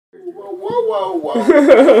Whoa.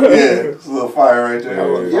 Yeah, it's a little fire right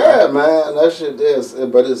there. Yeah, man, that shit is.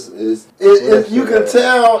 But it's you can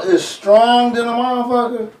tell it's strong than a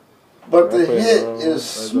motherfucker, but the hit is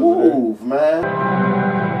smooth, man.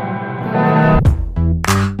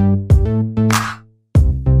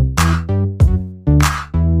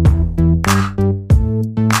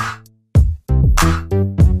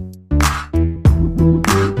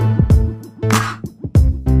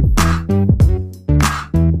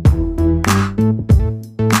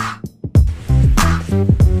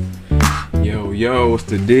 Yo, what's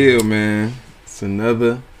the deal, man? It's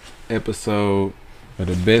another episode of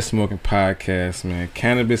the best smoking podcast, man.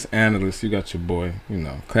 Cannabis Analyst. You got your boy,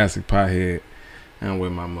 classic pothead. I'm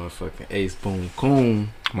with my motherfucking Ace Boom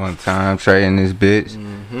Coon. One time trading this bitch.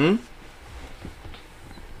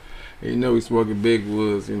 We smoking big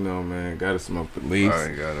woods, man. Gotta smoke the leaves. Oh,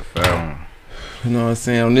 you got a foul. You know what I'm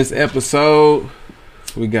saying? On this episode,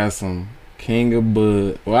 we got some King of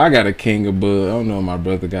Bud. Well, I got a King of Bud. I don't know what my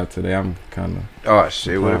brother got today. I'm kind of... Oh,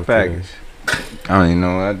 shit, what a package. I don't even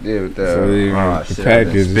know what I did with that. So, the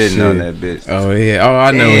package spitting on that bitch. Oh, yeah. Oh, I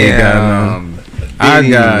know what he got now. I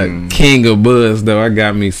got King of Buds, though. I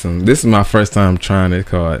got me some... This is my first time trying it,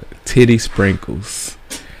 called Titty Sprinkles.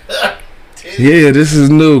 Yeah, this is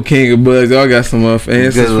new, King of Buds. Y'all got some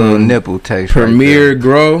fancy. Good little nipple taste. Premier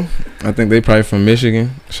Grow. I think they probably from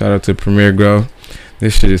Michigan. Shout out to Premier Grow.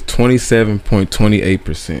 This shit is 27.28%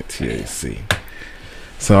 THC.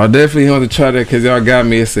 So I definitely want to try that because y'all got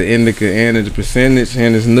me. It's an indica and it's a percentage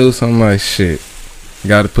and it's new. So I'm like, shit.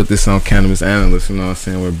 Got to put this on Cannabis Analyst, you know what I'm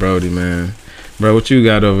saying, with Brody, man. Bro, what you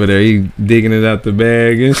got over there? You digging it out the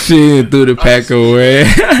bag and shit and threw the pack away.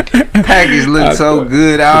 Package looks so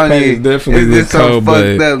good. I don't even. Definitely look so cold, but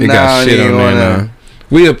it got shit on there now.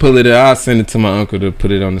 We'll pull it up. I'll send it to my uncle to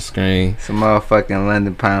put it on the screen. Some motherfucking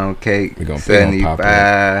London pound cake. We gonna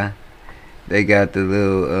 75. They got the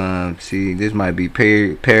little see, this might be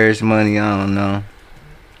Paris money, I don't know.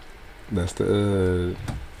 That's the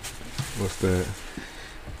what's that?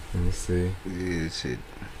 Let me see. Yeah, shit.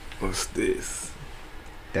 What's this?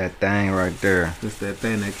 That thing right there. It's that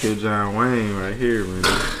thing that killed John Wayne right here, man.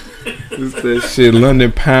 It's that shit,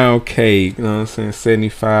 London pound cake. You know what I'm saying?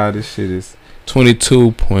 75. This shit is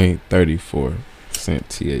 22.34%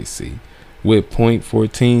 THC with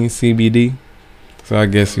 0.14 CBD. So I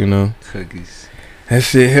guess, cookies. That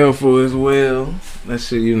shit helpful as well. That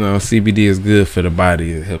shit, CBD is good for the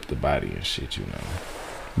body. It help the body and shit,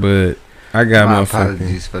 But I got my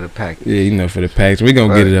apologies for the package. Yeah, for the package. We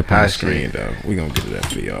gonna get it up on the screen, though. We gonna get it up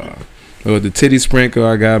for y'all. But with the Titty Sprinkle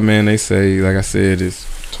I got, man, they say, like I said, it's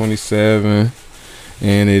 27.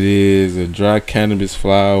 And it is a dry cannabis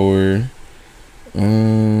flower.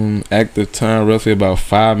 Active time roughly about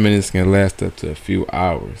 5 minutes, can last up to a few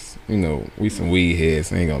hours. We some weed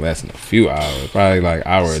heads, ain't gonna last in a few hours, probably like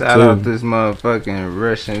hour or two. Shout out this motherfucking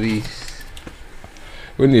Russian lease.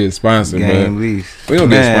 We need a sponsor, Game lease. We don't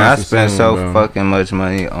get I sponsors. spent so fucking much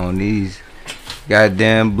money on these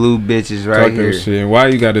goddamn blue bitches right here. Shit. Why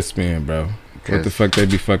you gotta spend, bro? What the fuck they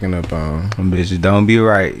be fucking up on? Them bitches don't be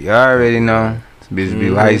right. You already know. Some bitches be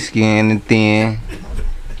light skinned and thin.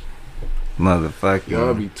 Motherfucker.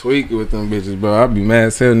 Y'all be tweaking with them bitches, bro. I be mad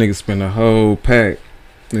as hell niggas spend a whole pack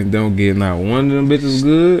and don't get not one of them bitches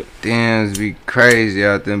good. Damn, be crazy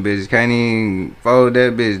out them bitches. Can't even fold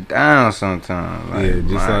that bitch down sometimes.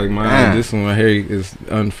 Just like mine. Damn. This one right here is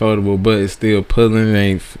unfoldable, but it's still pulling. There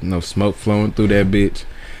ain't no smoke flowing through that bitch.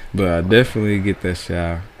 But I definitely get that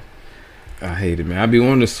shot. I hate it, man. I be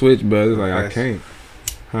wanting to switch, but it's like I can't.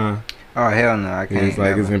 Huh? Oh hell no, I can't. It's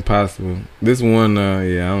like it's impossible. This one, I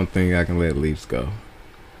don't think I can let Leafs go.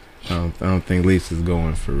 I don't think Leafs is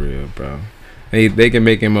going for real, bro. They can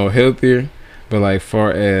make him more healthier, but like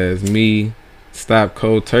far as me stop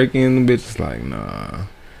cold turkey and the bitch, it's like nah.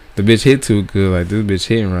 The bitch hit too good. Like this bitch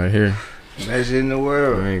hitting right here. Best shit in the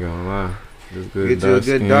world. I ain't gonna lie. Get you a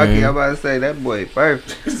good darkie. I'm about to say that boy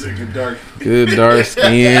perfect. Good dark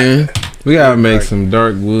skin. We gotta make some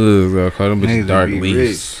dark woods, bro. Call them bitches dark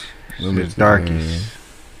leaves. Them bitches darkies.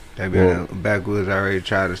 They be backwoods already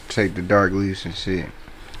try to take the dark leaves and shit.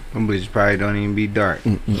 Them bitches probably don't even be dark.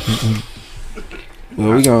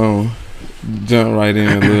 Well, we gonna jump right in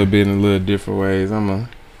a little bit in a little different ways.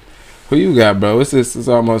 Who you got, bro? It's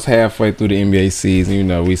almost halfway through the NBA season.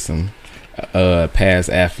 We some past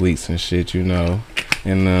athletes and shit,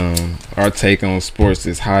 And our take on sports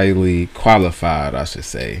is highly qualified, I should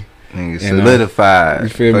say. Niggas solidified. You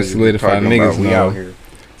feel me? Solidified niggas we out here.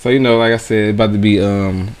 So like I said, about to be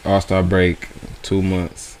All-Star break, 2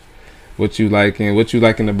 months. What you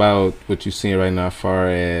liking about what you seeing right now as far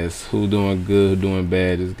as who doing good, who doing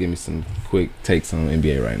bad? Just give me some quick takes on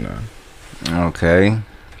NBA right now. Okay.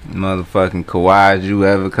 Motherfucking Kawhi, you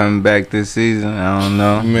ever coming back this season? I don't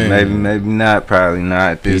know. Man. Maybe not. Probably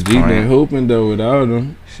not at this PG point. been hooping though without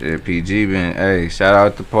him. Shit, PG been. Hey, shout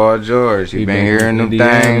out to Paul George. He been hearing them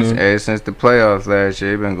things ever since the playoffs last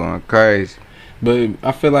year. He been going crazy. But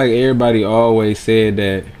I feel like everybody always said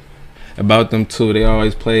that about them two. They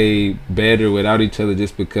always played better without each other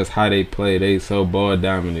just because how they play. They so ball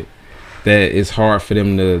dominant that it's hard for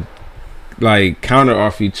them to like counter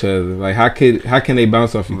off each other. Like how can they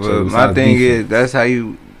bounce off each other? My thing is that's how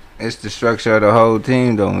you. It's the structure of the whole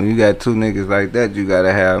team though. When you got two niggas like that, you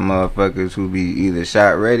gotta have motherfuckers who be either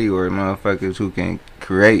shot ready or motherfuckers who can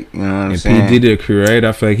create. You know what I'm saying? PG to create,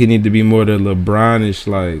 I feel like he need to be more the LeBronish.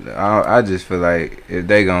 Like I just feel like if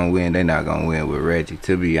they gonna win, they not gonna win with Reggie.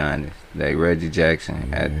 To be honest, like Reggie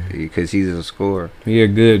Jackson, because he's a scorer.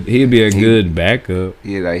 He'd be a good backup.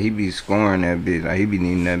 Yeah, like he be scoring that bitch. Like he be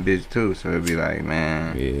needing that bitch too. So it'd be like,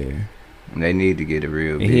 man, yeah, they need to get a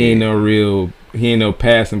real. Big. He ain't no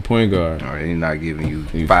passing point guard. Or he's not giving you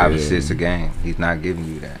 5 assists a game. He's not giving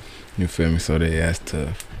you that. You feel me? So that's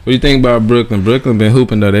tough. What do you think about Brooklyn? Brooklyn been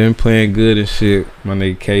hooping though. They been playing good and shit. My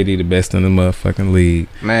nigga KD the best in the motherfucking league.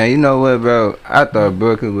 Man, you know what, bro? I thought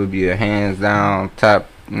Brooklyn would be a hands down top.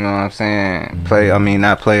 You know what I'm saying?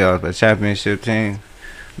 Not playoffs, but championship team.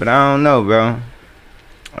 But I don't know, bro.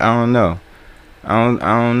 I don't know.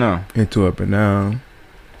 And too up and down.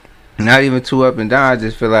 Not even too up and down. I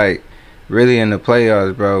just feel like really in the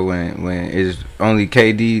playoffs, bro, when it's only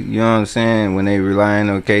KD, you know what I'm saying? When they relying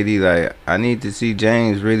on KD, like I need to see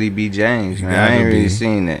James really be James, man. I ain't really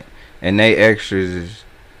seen that. And they extras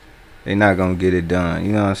they not gonna get it done.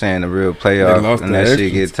 You know what I'm saying? The real playoffs and that extras.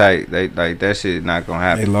 Shit get tight. They like that shit not gonna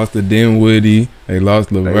happen. They lost to Dinwiddie. They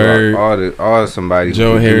lost LeVert. All somebody.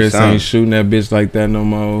 Joe Harris ain't shooting that bitch like that no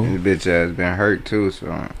more. And the bitch has been hurt too. So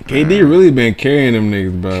KD really been carrying them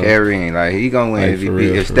niggas, bro. Carrying like he gonna win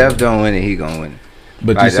MVP. If Steph don't win it, he gonna win it.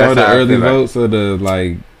 But like, you saw the early votes of the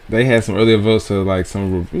like. They had some earlier votes of like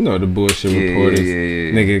some the bullshit reporters.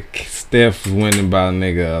 Yeah. Nigga Steph was winning by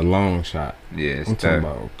a long shot. Yeah, I'm talking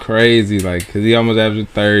about crazy, like, cause he almost averaged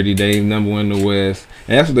 30. They number one in the West,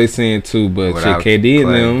 and that's what they saying too. But shit, KD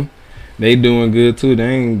and them, they doing good too. They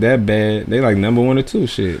ain't that bad. They like number 1 or 2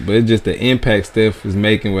 shit. But it's just the impact Steph is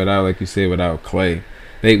making without, like you said, without Clay.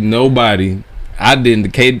 Steph is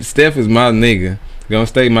my nigga. Gonna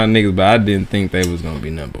stay my niggas, but I didn't think they was gonna be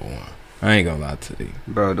number 1. I ain't gonna lie to you,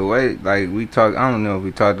 bro. The way like we talk, I don't know if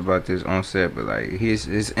we talked about this on set, but like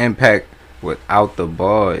his impact without the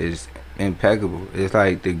ball is impeccable. It's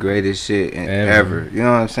like the greatest shit ever. You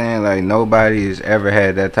know what I'm saying? Like nobody has ever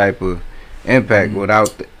had that type of impact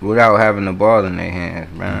without having the ball in their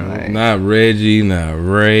hands, man. Like, not Reggie, not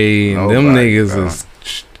Ray. Them niggas is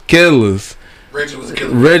killers.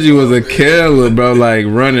 Reggie was a killer, bro. Like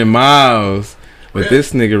running miles. But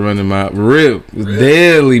this nigga running my Rip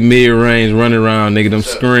deadly mid range running around, nigga. Them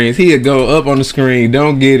screens. He'd go up on the screen,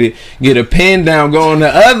 don't get it, get a pin down, go on the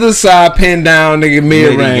other side, pin down, nigga,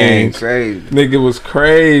 mid range. Nigga was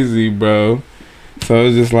crazy, bro. So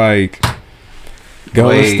it's just like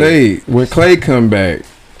Golden State when Clay come back.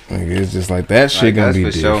 Like it's just like that shit gonna be different.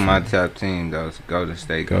 That's for sure my top team though. Golden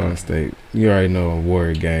State. Golden State. You already know a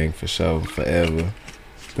Warrior gang for sure, forever.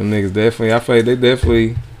 Them niggas definitely. I feel like they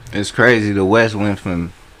definitely. It's crazy. The West went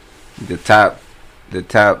from the top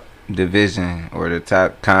division or the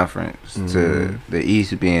top conference to the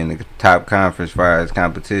East being the top conference as far as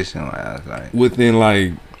competition. Like within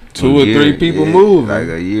like 2 or 3 people moving, like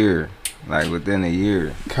a year, like within a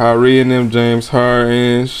year. Kyrie and them, James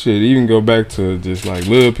Harden, shit. Even go back to just like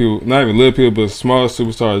little people, not even little people, but small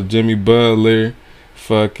superstars. Jimmy Butler,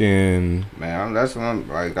 fucking man. That's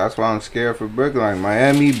why I'm scared for Brooklyn. Like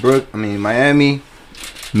Miami.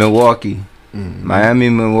 Milwaukee, Miami,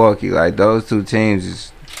 Milwaukee, like those 2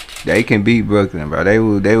 teams, they can beat Brooklyn, bro. They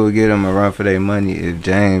will get them a run for their money if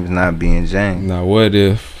James not being James. Now, what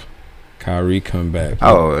if Kyrie come back?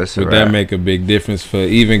 Oh, that's would that make a big difference for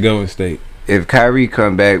even Golden State? If Kyrie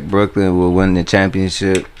come back, Brooklyn will win the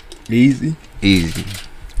championship. Easy.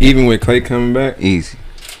 Even with Clay coming back, easy.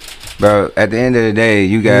 Bro, at the end of the day,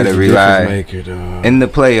 you gotta rely in the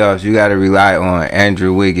playoffs. You gotta rely on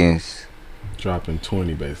Andrew Wiggins. Dropping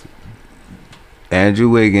 20 basically. Andrew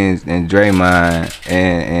Wiggins and Draymond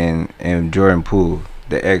and Jordan Poole,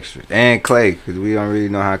 the extras, and Clay, because we don't really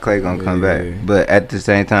know how Clay gonna come back. But at the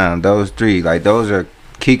same time, those 3, like those are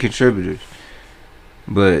key contributors.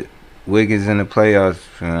 But Wiggins in the playoffs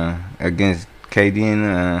against KD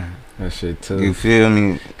and That shit tough. You feel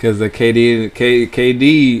me? Because the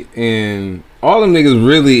KD and all them niggas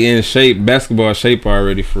really in shape, basketball shape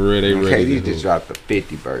already for real. They ready. KD just dropped a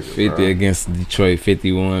 50 burger. 50 bro. Against Detroit,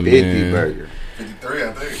 51. 50 man. burger. 53,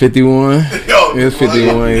 I think. 51. Yo, It's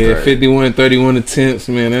 51. Yeah, Right. 51, 31 attempts.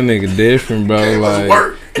 Man, that nigga different, bro. It was Like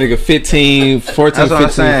work. nigga 15, 14, That's what I'm 15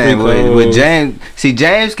 saying. free With throws. James, see,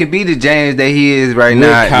 James can be the James that he is right With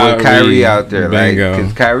now with Kyrie out there. Bingo. Like,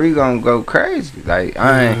 cause Kyrie gonna go crazy. Like,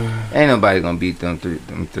 ain't nobody gonna beat them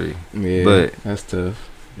three. Yeah, But that's tough.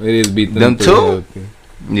 They just beat them three two? healthy.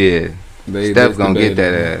 Yeah, Steph Steph gonna get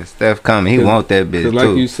that ass. Steph coming. He want that bitch Cause like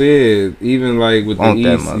too. you said, even like with Want the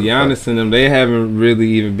that East, motherfucker. Giannis and them, they haven't really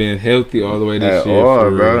even been healthy all the way this At year. all,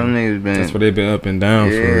 for bro. real. Them niggas been. That's why they've been up and down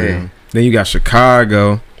for Yeah. real. Then you got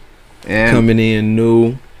Chicago and coming in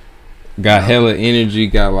new, got hella energy.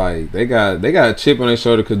 Got like they got a chip on their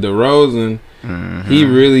shoulder because DeRozan, he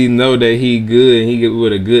really know that he good. He get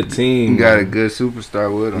with a good team. He got a good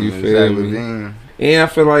superstar with him. You Zach feel me? LaVine. And I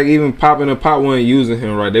feel like even Pop wasn't using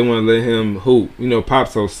him right. They want to let him hoop. You know,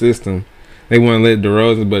 Pop's whole system. They want to let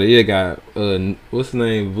DeRozan, but it got what's his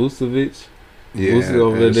name, Vucevic. Yeah, Vucevic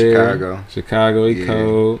over there. Chicago, he Yeah.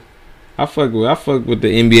 cold. I fuck with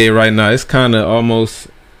the NBA right now. It's kind of almost.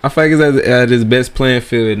 I feel like it's at his best playing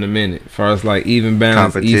field in a minute. As far as like even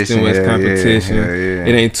balance, East and West competition. Yeah.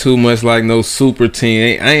 It ain't too much like no super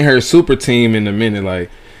team. I ain't heard super team in a minute. Like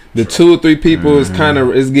the 2 or 3 people is kind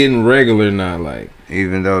of it's getting regular now. Like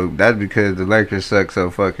Even though that's because the Lakers suck so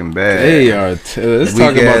fucking bad. they are. Let's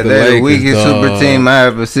talk about the they're Lakers. the weakest dog. super team I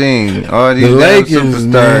ever seen. All these The damn Lakers,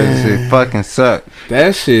 superstars man. shit fucking suck.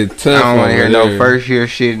 That shit tough. I don't want to hear over no there. first year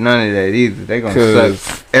shit, none of that either. They gonna 'Cause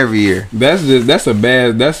suck every year. That's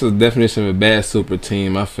a definition of a bad super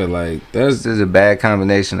team. I feel like This is a bad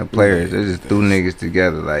combination of players. They just threw niggas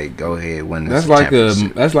together. Like, go ahead, win this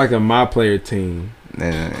championship. that's like a my player team.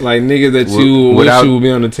 And Like niggas that you without- wish you would be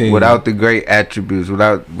on the team. without the great attributes,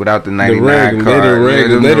 without the the 99 regular,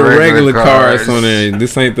 cards. they the regular cards on there.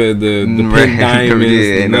 This ain't the pink diamonds.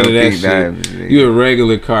 Yeah, none of that pink shit. diamonds, You a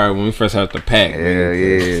regular card when we first had the pack.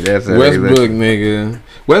 Yeah, that's how they Westbrook, look. nigga.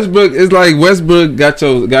 Westbrook is like Westbrook got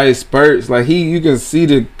his spurts. Like you can see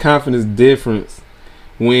the confidence difference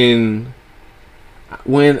when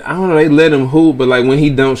I don't know, they let him hoop, but like when he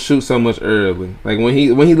don't shoot so much early, like when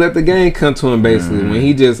he let the game come to him, basically when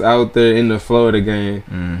he just out there in the flow of the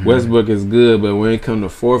game, Westbrook is good. But when it come to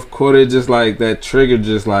fourth quarter, it's just like that trigger,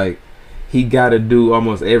 just like he got to do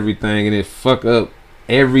almost everything, and it fuck up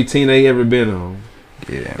every team they ever been on.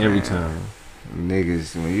 Yeah, Every man. time.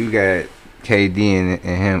 Niggas, when you got KD and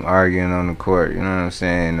him arguing on the court, you know what I'm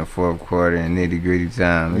saying, in the fourth quarter and nitty gritty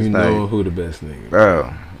time, it's You like, know who the best nigga.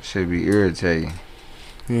 bro, it should be irritating.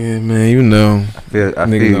 Yeah, man, you know. I feel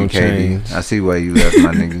Niggas you, don't KD. change. I see why you left,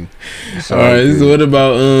 my nigga. It's All right, good. so what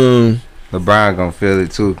about LeBron gonna feel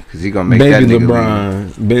it too, cause he gonna make that baby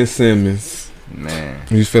nigga LeBron, Ben Simmons? leave. Man.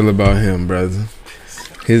 How you feel about him, brother?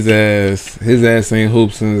 His ass ain't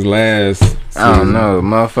hooped since last I don't season. know,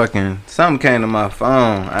 motherfucking something came to my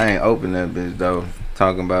phone. I ain't opened that bitch though.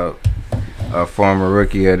 Talking about a former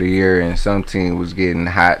rookie of the year, and some team was getting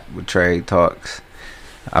hot with trade talks.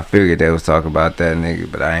 I figured they was talking about that nigga,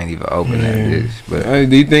 but I ain't even opened that bitch. But Hey,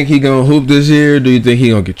 do you think he gonna hoop this year? Do you think he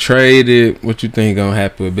gonna get traded? What you think gonna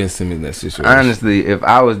happen with Ben Simmons in that situation? honestly, if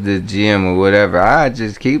I was the GM or whatever, I'd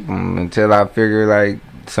just keep him until I figure like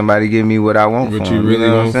somebody give me what I want What for you him. really You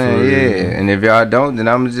know what I'm want saying? for him. Yeah. And if y'all don't, then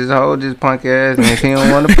I'm just hold this punk ass. And if he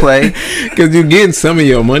don't want to play, Cause you getting some of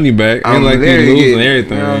your money back. Ain't like you literally losing getting-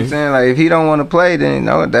 everything. You know what I'm saying? Like if he don't want to play, then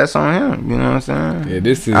no, that's on him. You know what I'm saying? Yeah,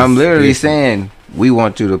 this is. I'm literally this- saying we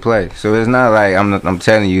want you to play. So it's not like I'm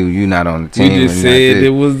telling you you not on the team. You just and said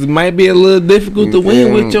that's it might be a little difficult You to win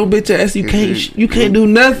feel with me? your bitch ass. You can't do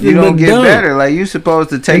nothing. You don't but get dunk. better. Like you supposed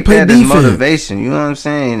to take play that as defense. motivation. You know what I'm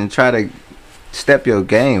saying? And try to step your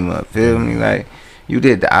game up. Feel me? Like you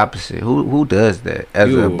did the opposite. Who does that as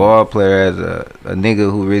a You. ball player, as a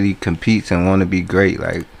nigga who really competes and want to be great?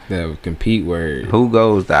 Like That would compete word. who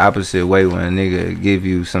goes the opposite way when a nigga give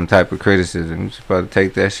you some type of criticism? You supposed to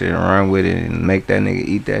take that shit and run with it and make that nigga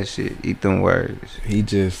eat that shit, eat them words. He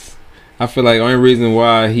just. I feel like the only reason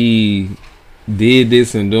why he did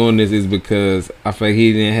this and doing this is because I feel like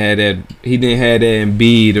he didn't have that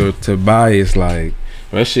Embiid or Tobias. Like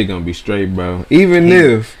that shit gonna be straight, bro. Even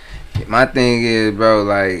if My thing is, bro,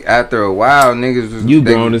 like after a while, niggas was you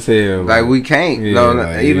grown as hell, like we can't. Yeah, No,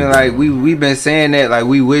 like, even you like grown. we been saying that, like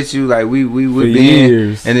we with you, like we for would be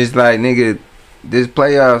years. and it's like nigga, this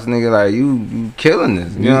playoffs, nigga, like you killing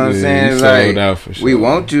us. You know what I'm saying? Like out for sure. we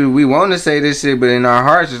want to say this shit, but in our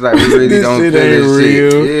hearts, it's like we really this don't shit feel ain't this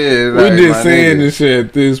real. shit. Yeah, we like, just saying nigga. this shit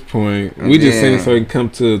at this point. We just saying so it can come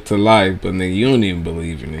to life, but nigga, you don't even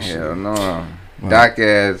believe in this shit. Hell no. Doc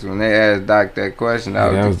asked when they asked Doc that question,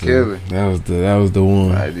 that was the killer. That was the one.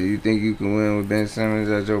 Like, do you think you can win with Ben Simmons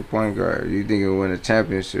as your point guard? Do you think you'll win a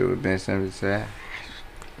championship with Ben Simmons? I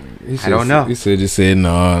don't know. He just said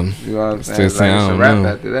no. You know what I'm saying? It's a wrap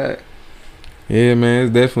after that. Yeah, man,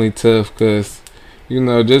 it's definitely tough because, you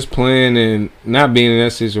know, just playing and not being in that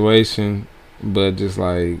situation, but just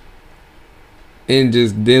like, and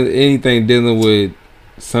just anything dealing with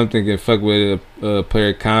something can fuck with a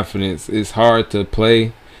player confidence. It's hard to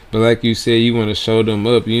play, but like you said, you want to show them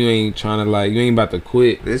up. You ain't trying to you ain't about to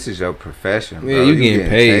quit. This is your profession, bro. Yeah, you getting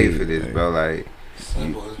paid for this, bro. Like,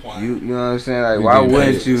 you know what I'm saying? Like, why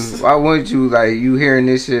wouldn't you like you hearing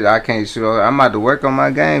this shit? I can't show. I'm about to work on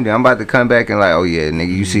my game. Then I'm about to come back and like, oh yeah,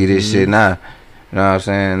 nigga, you see this shit now. You know what I'm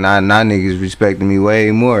saying? Now niggas respecting me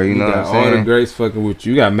way more. You know what I'm saying? All the greats fucking with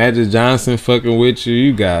you. You got Magic Johnson fucking with you.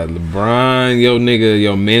 You got LeBron, your nigga,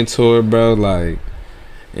 your mentor, bro. Like,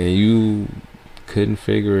 and you couldn't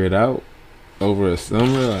figure it out over a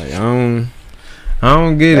summer. Like, I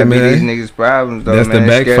don't get it, man. These niggas' problems though. That's man. the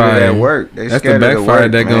backfire. That work. That's the backfire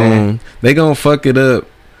they gonna fuck it up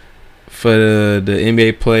for the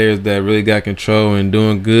NBA players that really got control and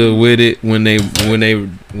doing good with it when they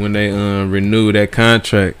renew that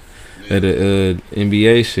contract at the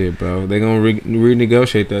NBA shit, bro. They gonna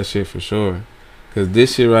renegotiate that shit for sure. Cause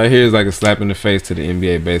this shit right here is like a slap in the face to the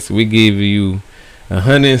NBA. Basically, we give you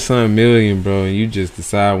 $100-some million, bro, and you just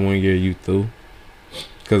decide 1 year you through.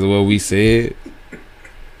 Cause of what we said.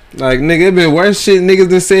 Like, nigga, it been worse shit niggas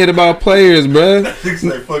done said about players, bro. Niggas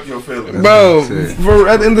say fuck your feelings. Bro, for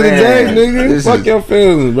at the end of the day, nigga, fuck your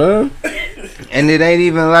feelings, bro. And it ain't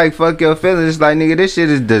even like fuck your feelings. It's like, nigga, this shit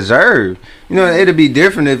is deserved. You know, it'd be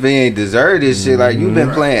different if it ain't deserved this shit. Like, you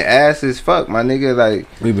been playing ass as fuck, my nigga. Like,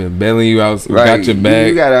 we been bailing you out, we got your back.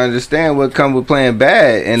 You gotta understand what come with playing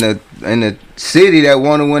bad in a city that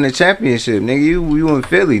want to win a championship, nigga. You in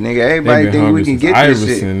Philly, nigga. Everybody think we can get this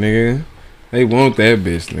shit, nigga. They want that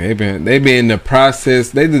bitch. They been in the process.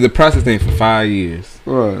 They did the process thing for 5 years.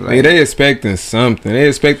 Bro, like, they expecting something. They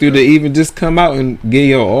expect you to even just come out and get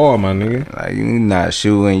your all, my nigga. Like, you not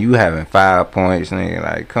shooting. You having 5 points, nigga.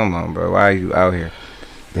 Like, come on, bro. Why are you out here?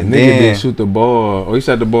 The nigga didn't shoot the ball. Or he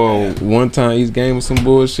shot the ball one time each game with some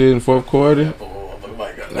bullshit in the fourth quarter.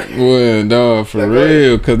 Well, dog, for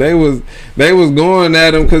real, cause they was going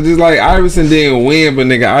at him, cause it's like Iverson didn't win, but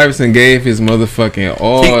nigga Iverson gave his motherfucking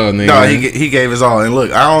all, nigga. No, he gave his all, and look,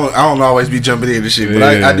 I don't always be jumping into shit, but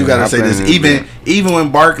I do gotta say this, even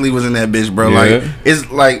when Barkley was in that bitch, bro, like it's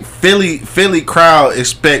like Philly crowd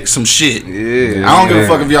expects some shit. Yeah, I don't give a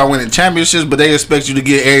fuck if y'all winning championships, but they expect you to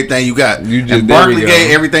get everything you got. And Barkley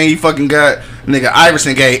gave everything he fucking got. Nigga,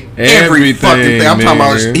 Iverson gave every fucking thing. I'm talking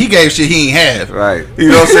about. He gave shit he ain't have. Right. You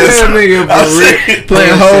know what I'm saying? Nigga,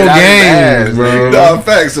 playing whole games, bro. No,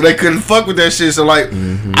 facts. So they couldn't fuck with that shit. So like,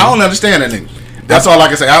 I don't understand that nigga. That's all I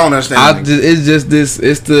can say. I don't understand. It's just this.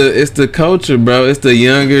 It's the culture, bro. It's the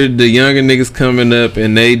younger niggas coming up,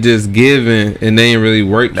 and they just giving, and they ain't really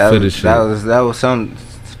worked for the shit. That was some.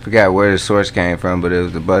 Forgot where the source came from, but it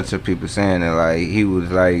was a bunch of people saying that like he was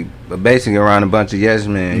like basically around a bunch of yes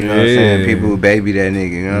men. You know what I'm saying? People who baby that nigga.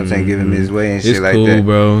 You know what I'm saying? Give him his way and shit like that. It's cool,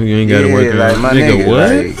 bro. You ain't gotta work. Like my nigga,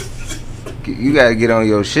 what? Like, you gotta get on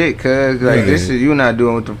your shit, cuz like this is you not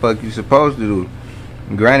doing what the fuck you supposed to do.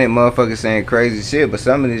 Granted, motherfuckers saying crazy shit, but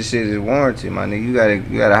some of this shit is warranted, my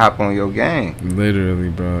nigga. You gotta hop on your game. Literally,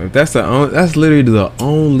 bro. If that's that's literally the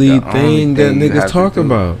only thing that niggas talk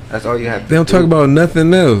about. That's all you have to do. They don't talk about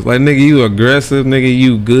nothing else. Like, nigga, you aggressive, nigga,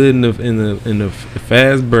 you good in the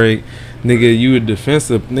fast break, nigga, you a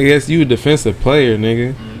defensive, nigga, you a defensive player,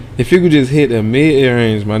 nigga. If you could just hit a mid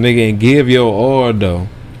range, my nigga, and give your all though,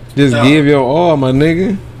 give your all, my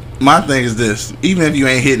nigga. My thing is this: even if you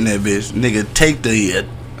ain't hitting that bitch, nigga, take the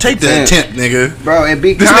attempt, nigga. Bro, and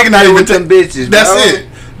be this nigga not even with them bitches. That's bro. it,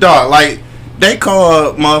 dog. Like they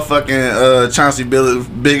call motherfucking Chauncey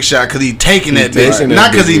Billups big shot because he taking that bitch,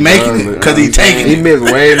 not because he making it, because he taking it. He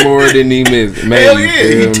missed way more than he missed. Hell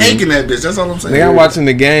yeah, he taking that bitch. That's all I'm saying. Nigga, I'm watching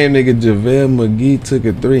the game, nigga. JaVale McGee took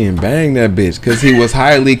a 3 and banged that bitch because he was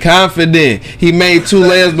highly confident. He made 2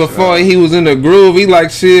 layers before and he was in the groove. He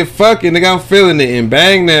like, shit, fuck it, nigga, I'm feeling it, and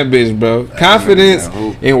bang that bitch, bro. Confidence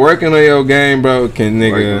and working on your game, bro,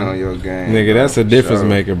 nigga, that's a difference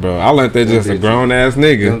maker, bro. I learned that just a grown ass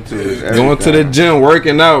nigga going to the gym,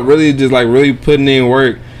 working out, really just like really putting in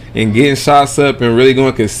work and getting shots up and really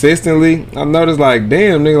going consistently, I noticed like,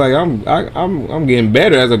 damn, nigga, like I'm getting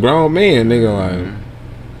better as a grown man, nigga, like.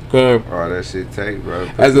 All that shit take, bro.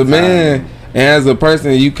 As a man and as a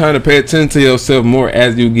person, you kind of pay attention to yourself more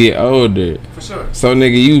as you get older. For sure. So,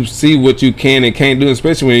 nigga, you see what you can and can't do,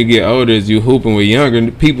 especially when you get older. As you hooping with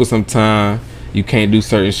younger people, sometimes you can't do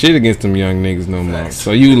certain shit against them young niggas no more.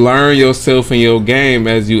 So you learn yourself and your game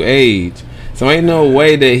as you age. So ain't no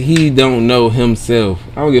way that he don't know himself.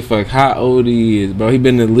 I don't give a fuck how old he is, bro. He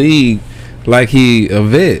been in the league like he a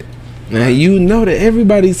vet. Now you know that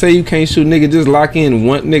everybody say you can't shoot, nigga. Just lock in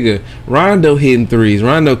one nigga. Rondo hitting threes.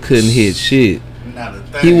 Rondo couldn't hit shit. Not a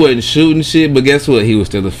thing. He wasn't shooting shit, but guess what? He was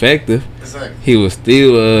still effective. Exactly. He was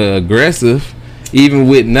still aggressive. Even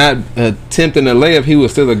with not attempting a layup, he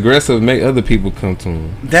was still aggressive. Make other people come to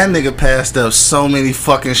him. That nigga passed up so many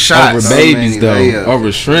fucking shots. Over babies though.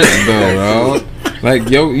 Over shrimp though, dog. Like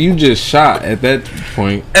yo, you just shot at that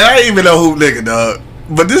point. And I didn't even know who nigga, dog.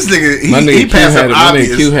 But this nigga, he passed up obvious.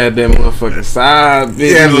 My nigga Q had that motherfucking side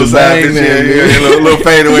bitch. Yeah, little side bitch, yeah, little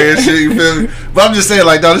fadeaway and shit, you feel me? But I'm just saying,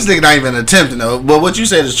 like, dog, this nigga not even attempting, though. But what you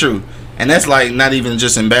said is true. And that's, like, not even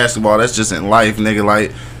just in basketball. That's just in life, nigga.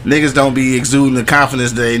 Like, niggas don't be exuding the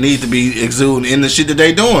confidence that they need to be exuding in the shit that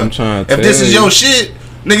they doing. I'm trying to if this is your shit,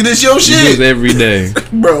 nigga, this your shit. This every day.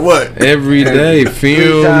 Bro, what? Every day.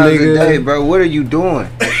 Film, nigga. A day, bro. What are you doing?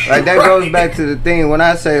 Like, that goes back to the thing when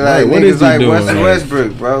I say, like, what niggas like doing,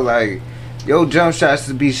 Westbrook, bro. Like, your jump shots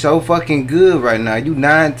to be so fucking good right now. You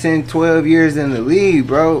 9, 10, 12 years in the league,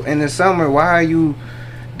 bro. In the summer, why are you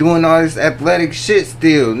doing all this athletic shit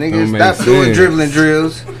still? Nigga, stop doing dribbling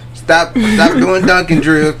drills. Stop doing dunking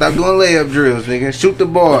drills. Stop doing layup drills, nigga. Shoot the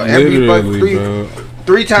ball every fucking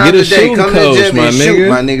three times a day. Come to the gym and shoot,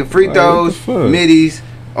 my nigga. Free throws, middies,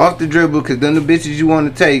 off the dribble, because them the bitches you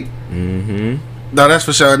want to take. Mm-hmm. No, that's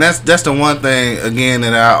for sure. And that's the one thing, again,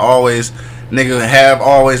 that I always, nigga, have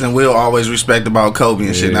always and will always respect about Kobe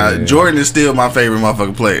and shit. Now, Jordan is still my favorite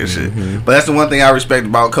motherfucking player and shit. But that's the one thing I respect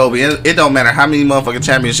about Kobe. It don't matter how many motherfucking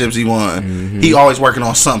championships he won. He always working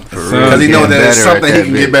on something. Because he know that it's something he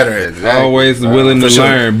can get better at. Exactly. Always willing to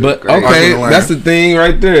learn. But, okay, that's the thing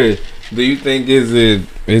right there. Do you think is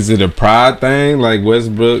it a pride thing? Like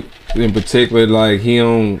Westbrook in particular, like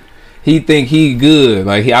he think he good.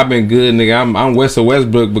 Like I've been good, nigga. I'm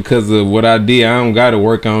Westbrook because of what I did. I don't gotta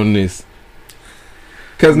work on this.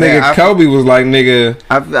 Cause nigga, Kobe was like, nigga.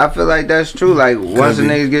 I feel like that's true. Like once the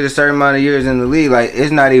niggas get a certain amount of years in the league, like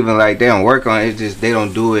it's not even like they don't work on it. It's just they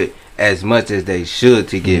don't do it as much as they should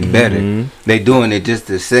to get better. They doing it just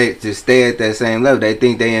to stay at that same level. They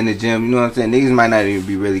think they in the gym. You know what I'm saying? Niggas might not even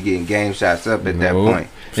be really getting game shots up at that point.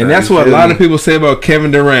 And that's what a lot of people say about Kevin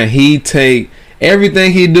Durant. He take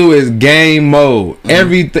everything he do is game mode.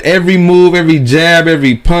 Every move, every jab,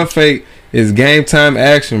 every pump fake is game time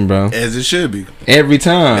action, bro. As it should be. Every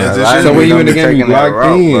time. So when you in the game, you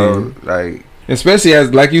locked in. Bro. Like, especially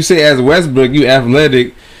as, like you say, as Westbrook, you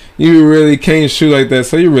athletic. You really can't shoot like that,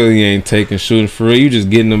 so you really ain't taking shooting for real. You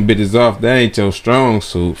just getting them bitches off. That ain't your strong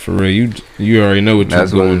suit for real. You already know what you're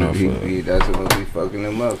going off of. That's what be fucking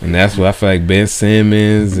them up. And that's what I feel like Ben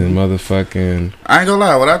Simmons and motherfucking. I ain't gonna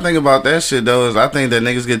lie. What I think about that shit though is I think that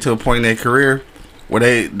niggas get to a point in their career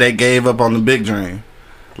where they gave up on the big dream.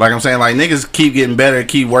 Like I'm saying, like niggas keep getting better,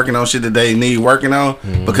 keep working on shit that they need working on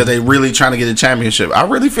because they really trying to get a championship. I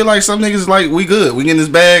really feel like some niggas like we good, we getting this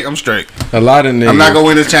bag, I'm straight. A lot of niggas. I'm not gonna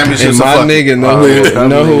win this championship. And my nigga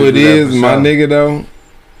know who it is. My nigga though,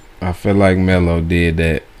 I feel like Melo did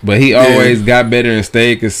that, but he always got better and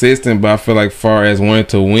stayed consistent. But I feel like far as wanting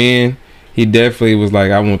to win, he definitely was like,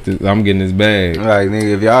 I'm getting this bag. Like,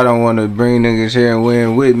 nigga, if y'all don't want to bring niggas here and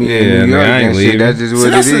win with me in New York and shit, that's just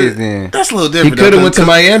what it is then. That's a little different. He could have went to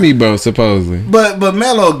Miami, bro, supposedly. But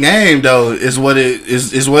Melo game, though, is what it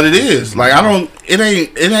is. Like, it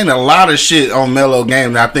ain't a lot of shit on Melo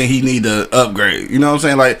game that I think he need to upgrade. You know what I'm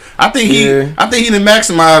saying? Like, I think he done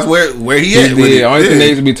maximized where he at. The only thing they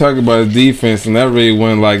used to be talking about is defense, and that really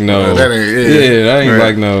wasn't like no. That ain't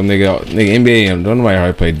like no nigga NBA. Don't nobody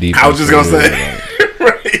hardly play defense. I was just gonna say.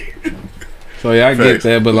 Right. So yeah, I get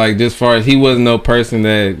that, but like just far as he wasn't no person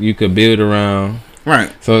that you could build around.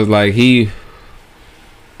 Right. So it's like I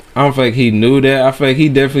don't feel like he knew that. I feel like he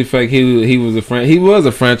definitely felt like he was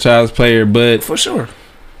a franchise player, but for sure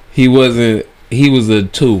he wasn't. He was a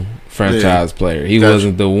 2 franchise player. He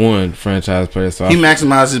wasn't the 1 franchise player. So he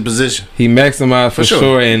maximized his position. He maximized for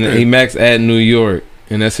sure, and he maxed at New York,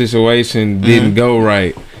 and that situation didn't go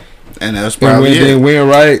right. And that's probably when they went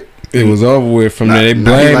right, it was over with. From there, they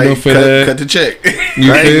blamed him for that. Cut the check.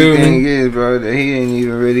 You feel me? The thing is, bro, that he ain't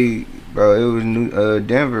even really, bro. It was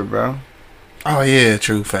Denver, bro. Oh yeah,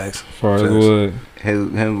 true facts. As far as what?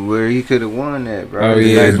 Him where he could have won that, bro. Oh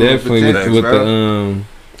yeah, definitely with the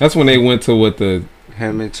That's when they went to what the.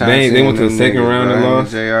 Him and Chauncey they went to the second round and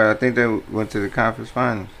lost. JR, I think they went to the conference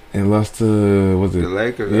finals. And lost to was it the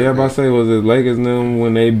Lakers? Yeah, I'm about to say was it Lakers and them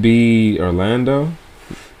when they beat Orlando?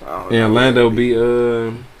 And Orlando beat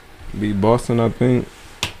Boston, I think.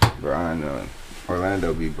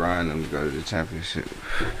 Orlando beat Brian them to go to the championship.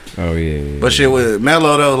 Oh yeah. But shit with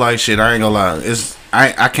Melo though, like shit, I ain't gonna lie,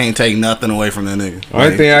 I can't take nothing away from that nigga.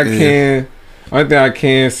 Only thing I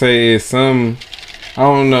can say is some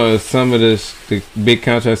of the big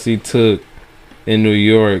contracts he took in New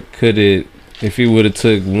York could it. If he would have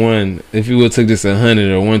took just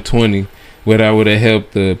 100 or 120, that would have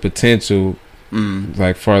helped the potential,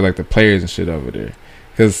 like far like the players and shit over there.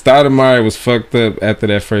 Because Stoudemire was fucked up after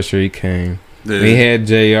that first year he came. Yeah. He had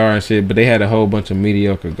JR and shit, but they had a whole bunch of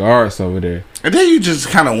mediocre guards over there. And then you just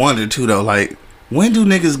kind of wonder too, though, like when do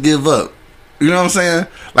niggas give up? You know what I'm saying?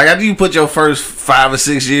 Like after you put your first 5 or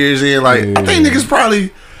 6 years in, like I think niggas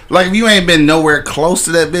probably. Like, if you ain't been nowhere close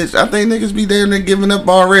to that bitch, I think niggas be there and they're giving up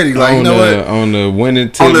already. Like, you know what? On the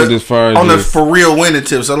winning tip, as far as on the for real winning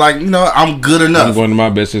tip. So, like, you know, I'm good enough. I'm going to my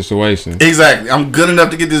best situation. Exactly. I'm good enough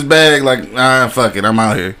to get this bag. Like, fuck it. I'm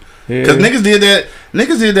out here. Because niggas did that.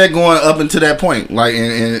 Niggas did that going up until that point. Like,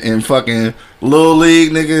 in fucking little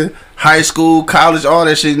league, nigga, high school, college, all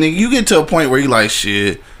that shit. Nigga, you get to a point where you like,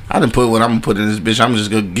 shit, I done put what I'm going to put in this bitch. I'm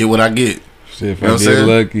just going to get what I get. Shit, if I get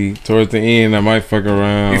lucky, towards the end, I might fuck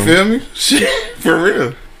around. You feel me? Shit, for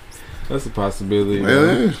real. That's a possibility.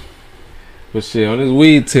 Yeah. But shit, on this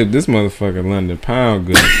weed tip, this motherfucker London Pound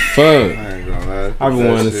good. Fuck. I ain't gonna lie. I've been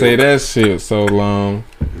wanting to say that shit so long.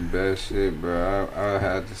 The best shit, bro. I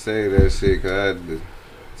had to say that shit because I had to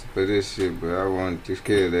for this shit, but I wanted to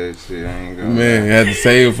kill that shit. I ain't gonna lie. I had to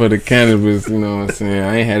save it for the cannabis, you know what I'm saying?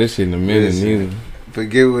 I ain't had this shit in a minute neither.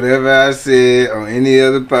 Forget whatever I said on any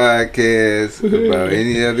other podcast about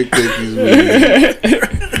any other cookies we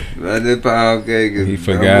eat. London Pound Cake is he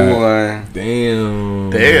forgot. #1.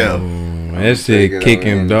 Damn. That shit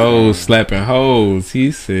kicking doors, slapping hoes.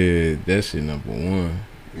 He said that shit #1.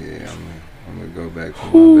 Yeah, I'm gonna go back to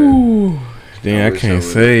my back. Damn, I can't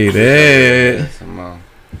say that.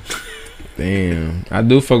 Damn. I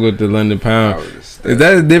do fuck with the London Pound. Is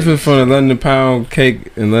that different from the London Pound Cake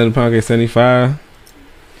and London Pound Cake 75?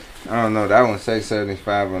 I don't know. That one say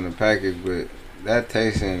 75 on the package, but that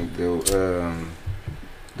tasting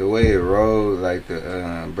the way it rolls, like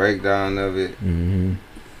the breakdown of it. Mm-hmm.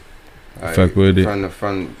 Like fuck with it.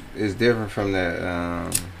 From it's different from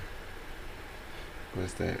that.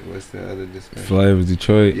 What's the other dispensary? Flavors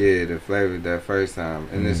Detroit. Yeah, the flavor that first time,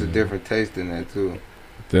 and it's a different taste in that too.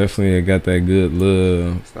 Definitely, it got that good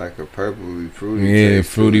love. It's like a purpley fruity. Yeah,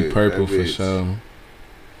 taste fruity purple for sure.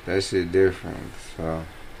 That shit different. So.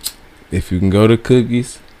 If you can go to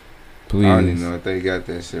cookies, please. I don't even know if they got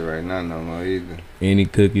that shit right now no more either. Any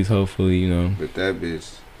cookies, hopefully, you know. But that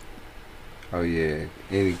bitch, oh yeah,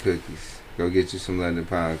 any cookies. Go get you some London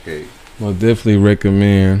Pound Cake. I'll definitely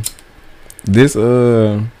recommend this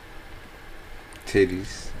Titties.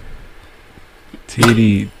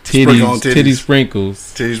 Titty sprinkles.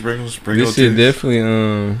 Titty sprinkles. This shit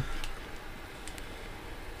definitely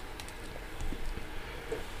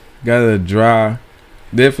got a dry.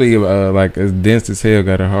 Definitely, like as dense as hell.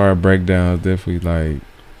 Got a hard breakdown. Definitely, like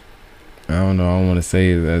I don't know. I don't want to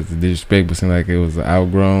say it as a disrespect, but seem like it was an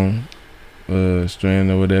outgrown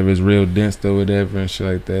strand or whatever. It's real dense or whatever and shit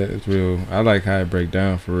like that. It's real. I like how it break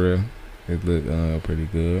down for real. It look pretty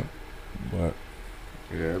good. But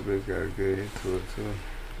yeah, that bitch got a good hit to it too.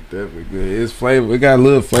 Definitely good. It's flavor. It got a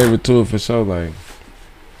little flavor to it for sure. Like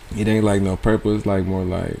it ain't like no purple. It's like more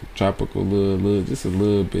like tropical. Little, just a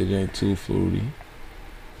little bit. It ain't too fruity.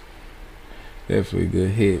 Definitely a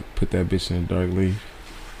good hit. Put that bitch in a dark leaf.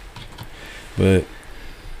 But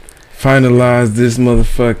finalize this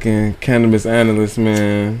motherfucking Cannabis Analyst,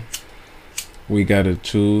 man. We gotta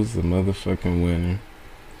choose a motherfucking winner.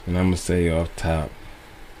 And I'ma say off top,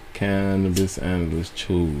 Cannabis Analyst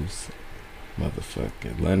choose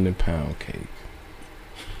motherfucking London Pound Cake.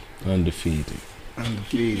 Undefeated.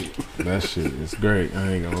 That shit is great.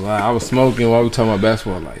 I ain't gonna lie. I was smoking while we talking about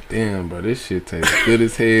basketball. Like, damn, bro, this shit tastes good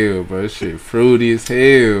as hell, bro. This shit fruity as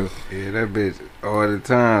hell. Yeah, that bitch all the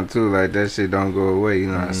time too. Like that shit don't go away. You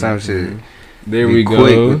know, some shit. There we go.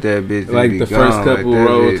 Quick with that bitch. Like the first couple like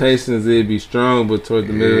rotations, it'd be strong, but toward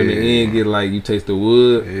the middle and the end, get like you taste the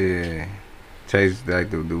wood. Yeah, taste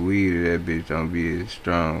like the weed of that bitch don't be as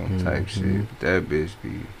strong type shit. But that bitch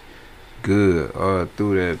be good all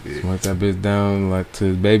through that bitch. Smoke that bitch down like to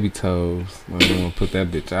his baby toes. Like, you wanna put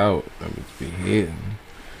that bitch out. That bitch be hitting.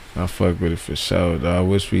 I fuck with it for sure, though. I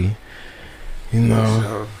wish we, you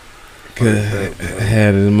know, could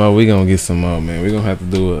had it more. We gonna get some more, man. We gonna have to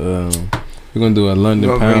do we're gonna do a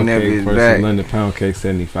London pound cake versus London pound cake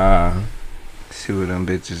 75. See what them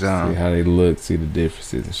bitches on. See how they look, see the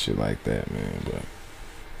differences and shit like that, man. But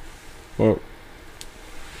well,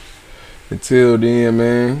 until then,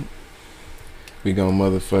 man, we gonna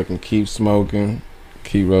motherfucking keep smoking,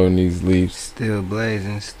 keep rolling these leaves. Still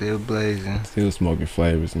blazing, still blazing. Still smoking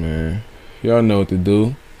flavors, man. Y'all know what to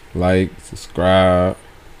do. Like, subscribe,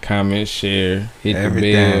 comment, share, hit the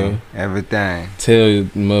bell. Everything. Tell your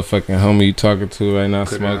motherfucking homie you talking to right now,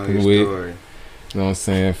 smoking with. Story. You know what I'm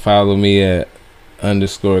saying? Follow me at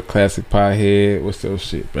 _classic pothead. What's your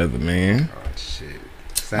shit, brother, man? Oh, shit.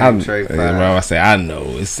 Same Trey 5. Bro, I say, I know.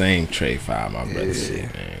 It's same Trey 5, my brother.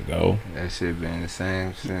 Shit, man. Go. That shit been the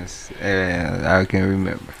same since I can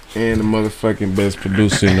remember. And the motherfucking best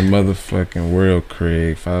producer in the motherfucking world,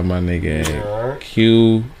 Craig. Follow my nigga at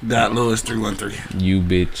Q. Lewis 313. You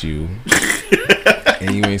bitch you.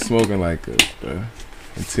 And you ain't smoking like us, bro.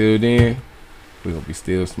 Until then, we gonna be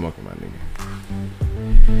still smoking, my nigga.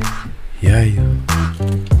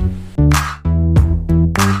 Yeah.